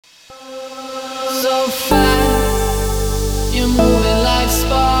So fast, you're moving like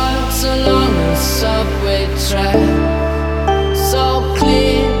sparks along a subway track. So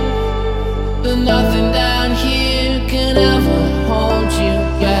clear that nothing down here can ever hold you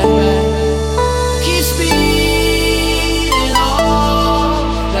back. Keep speeding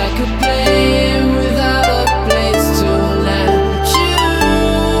on like a plane without a place to land.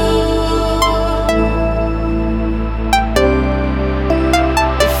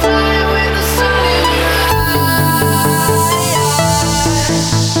 Fly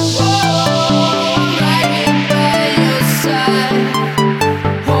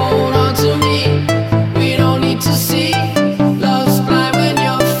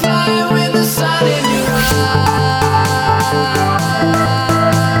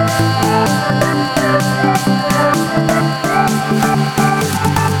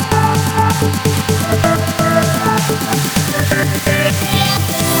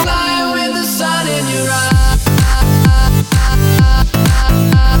with the sun in your eyes.